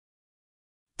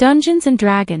Dungeons &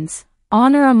 Dragons: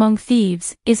 Honor Among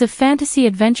Thieves is a fantasy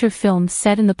adventure film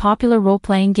set in the popular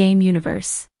role-playing game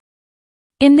universe.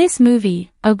 In this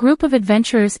movie, a group of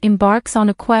adventurers embarks on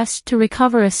a quest to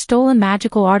recover a stolen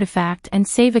magical artifact and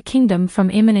save a kingdom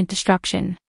from imminent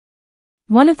destruction.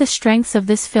 One of the strengths of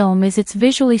this film is its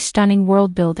visually stunning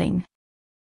world-building.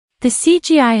 The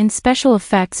CGI and special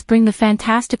effects bring the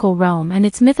fantastical realm and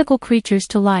its mythical creatures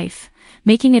to life,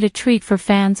 making it a treat for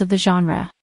fans of the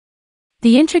genre.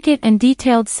 The intricate and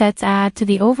detailed sets add to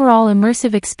the overall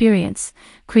immersive experience,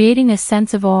 creating a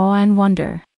sense of awe and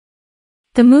wonder.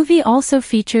 The movie also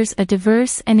features a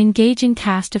diverse and engaging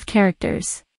cast of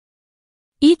characters.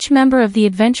 Each member of the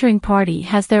adventuring party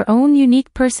has their own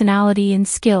unique personality and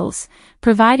skills,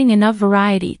 providing enough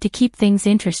variety to keep things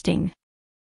interesting.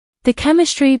 The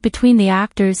chemistry between the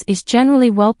actors is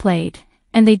generally well played,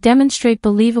 and they demonstrate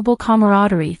believable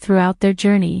camaraderie throughout their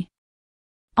journey.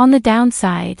 On the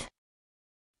downside,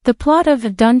 the plot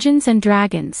of Dungeons &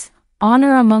 Dragons: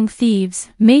 Honor Among Thieves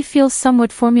may feel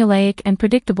somewhat formulaic and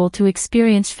predictable to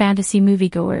experienced fantasy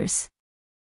moviegoers.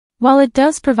 While it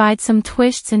does provide some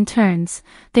twists and turns,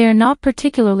 they are not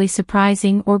particularly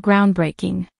surprising or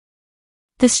groundbreaking.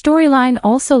 The storyline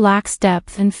also lacks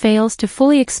depth and fails to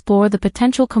fully explore the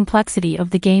potential complexity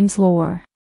of the game's lore.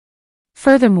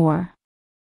 Furthermore,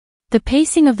 the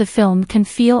pacing of the film can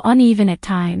feel uneven at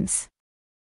times.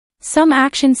 Some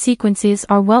action sequences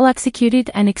are well executed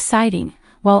and exciting,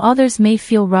 while others may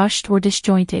feel rushed or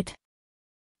disjointed.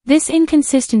 This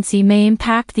inconsistency may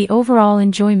impact the overall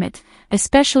enjoyment,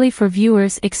 especially for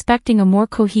viewers expecting a more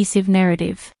cohesive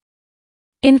narrative.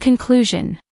 In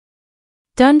conclusion,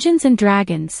 Dungeons &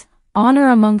 Dragons: Honor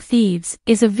Among Thieves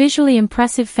is a visually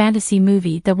impressive fantasy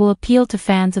movie that will appeal to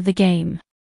fans of the game.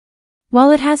 While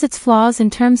it has its flaws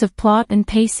in terms of plot and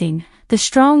pacing, the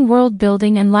strong world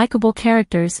building and likable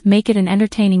characters make it an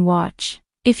entertaining watch.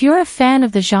 If you're a fan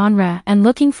of the genre and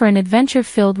looking for an adventure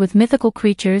filled with mythical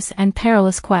creatures and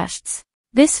perilous quests,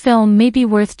 this film may be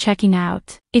worth checking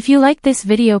out. If you like this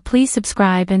video, please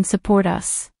subscribe and support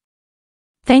us.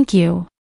 Thank you.